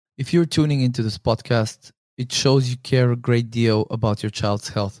If you're tuning into this podcast, it shows you care a great deal about your child's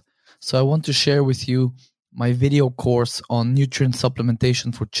health. So I want to share with you my video course on nutrient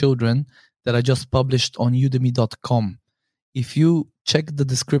supplementation for children that I just published on udemy.com. If you check the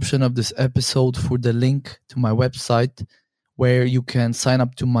description of this episode for the link to my website where you can sign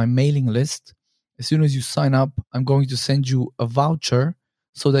up to my mailing list, as soon as you sign up, I'm going to send you a voucher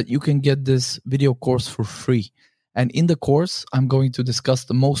so that you can get this video course for free. And in the course, I'm going to discuss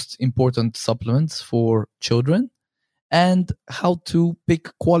the most important supplements for children and how to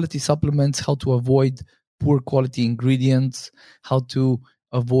pick quality supplements, how to avoid poor quality ingredients, how to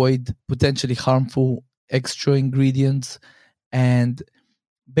avoid potentially harmful extra ingredients, and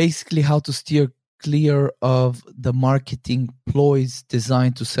basically how to steer clear of the marketing ploys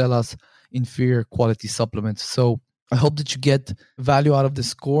designed to sell us inferior quality supplements. So I hope that you get value out of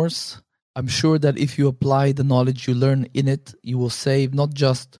this course. I'm sure that if you apply the knowledge you learn in it, you will save not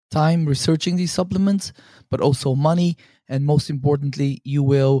just time researching these supplements, but also money. And most importantly, you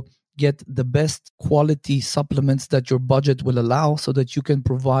will get the best quality supplements that your budget will allow so that you can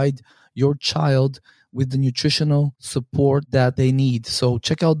provide your child with the nutritional support that they need. So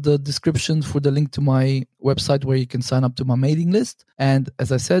check out the description for the link to my website where you can sign up to my mailing list. And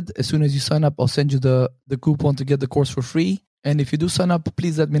as I said, as soon as you sign up, I'll send you the coupon to get the course for free. And if you do sign up,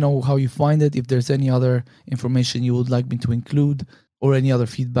 please let me know how you find it. If there's any other information you would like me to include or any other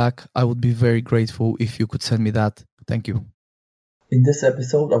feedback, I would be very grateful if you could send me that. Thank you. In this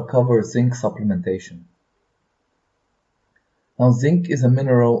episode, I'll cover zinc supplementation. Now, zinc is a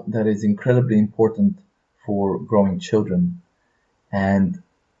mineral that is incredibly important for growing children, and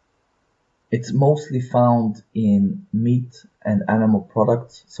it's mostly found in meat and animal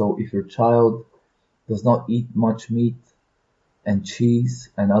products. So if your child does not eat much meat and cheese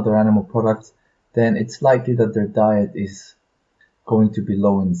and other animal products, then it's likely that their diet is going to be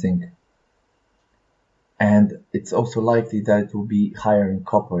low in zinc. And it's also likely that it will be higher in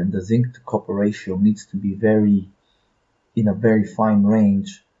copper, and the zinc to copper ratio needs to be in a very fine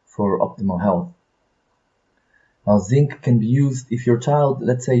range for optimal health. Now, zinc can be used if your child,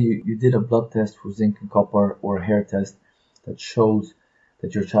 let's say you did a blood test for zinc and copper or a hair test that shows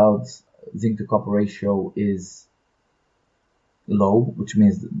that your child's zinc to copper ratio is low, which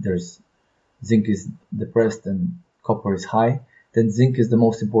means that zinc is depressed and copper is high, then zinc is the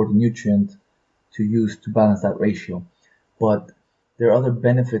most important nutrient to use to balance that ratio. But there are other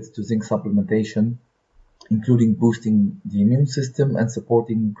benefits to zinc supplementation, including boosting the immune system and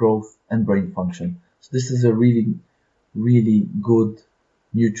supporting growth and brain function. So this is a really, really good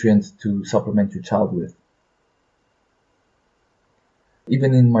nutrient to supplement your child with.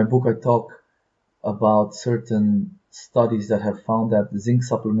 Even in my book, I talk about certain studies that have found that zinc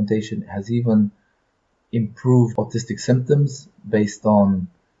supplementation has even improved autistic symptoms based on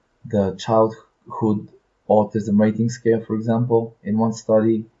the childhood autism rating scale, for example. In one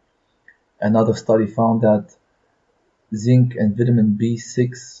study, another study found that zinc and vitamin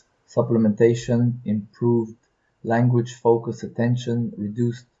B6 supplementation improved language, focus, attention,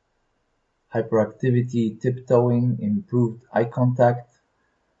 reduced hyperactivity, tiptoeing, improved eye contact,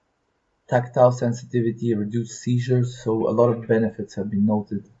 tactile sensitivity, reduced seizures. So a lot of benefits have been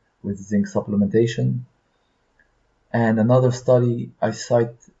noted with zinc supplementation. And another study I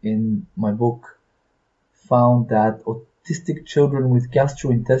cite in my book found that autistic children with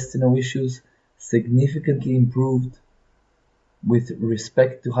gastrointestinal issues significantly improved with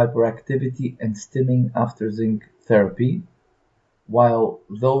respect to hyperactivity and stimming after zinc therapy, while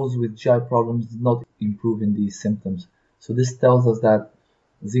those with GI problems did not improve in these symptoms. So this tells us that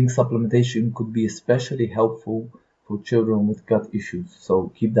zinc supplementation could be especially helpful for children with gut issues.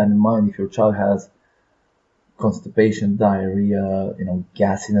 So keep that in mind if your child has constipation, diarrhea,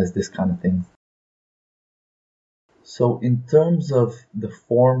 gasiness, this kind of thing. So in terms of the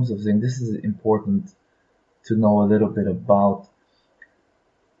forms of zinc, this is important to know a little bit about.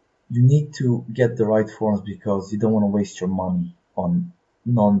 You need to get the right forms because you don't want to waste your money on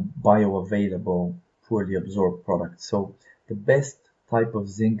non-bioavailable, poorly absorbed products. So the best type of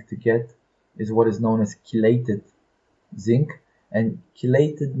zinc to get is what is known as chelated zinc. And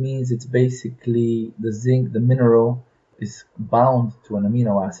chelated means it's basically the zinc, the mineral, is bound to an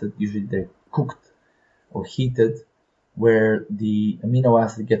amino acid. Usually they're cooked or heated, where the amino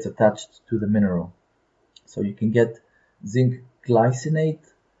acid gets attached to the mineral. So you can get zinc glycinate,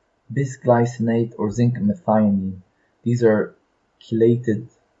 bisglycinate, or zinc methionine. These are chelated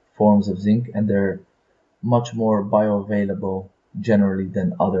forms of zinc, and they're much more bioavailable generally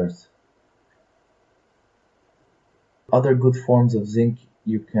than others. Other good forms of zinc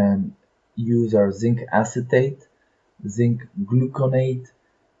you can use are zinc acetate, zinc gluconate,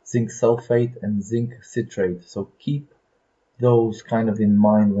 zinc sulfate and zinc citrate. So keep those kind of in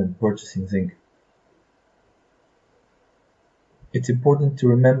mind when purchasing zinc. It's important to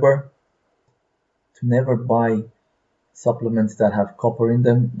remember to never buy supplements that have copper in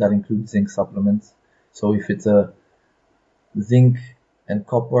them, that include zinc supplements. So if it's a zinc and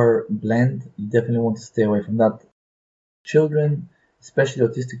copper blend, you definitely want to stay away from that. Children, especially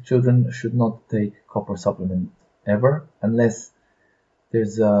autistic children, should not take copper supplement ever, unless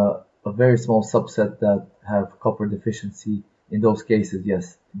there's a very small subset that have copper deficiency. In those cases,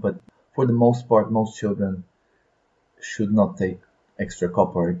 yes. But for the most part, most children should not take extra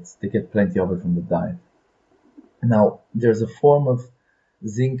copper. They get plenty of it from the diet. Now, there's a form of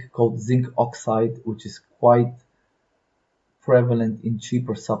zinc called zinc oxide, which is quite prevalent in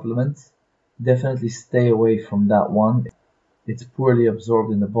cheaper supplements. Definitely stay away from that one. It's poorly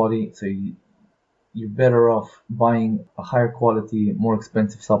absorbed in the body, so you're better off buying a higher quality, more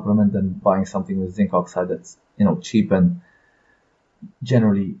expensive supplement than buying something with zinc oxide that's cheap, and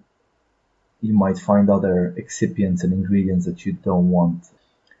generally you might find other excipients and ingredients that you don't want.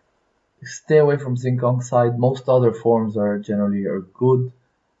 Stay away from zinc oxide. Most other forms are good.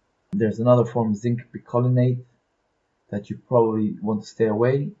 There's another form, zinc picolinate, that you probably want to stay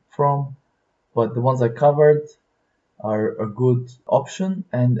away from, but the ones I covered are a good option.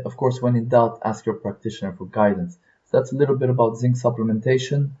 And of course, when in doubt, ask your practitioner for guidance. So that's a little bit about zinc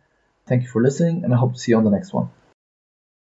supplementation. Thank you for listening, and I hope to see you on the next one.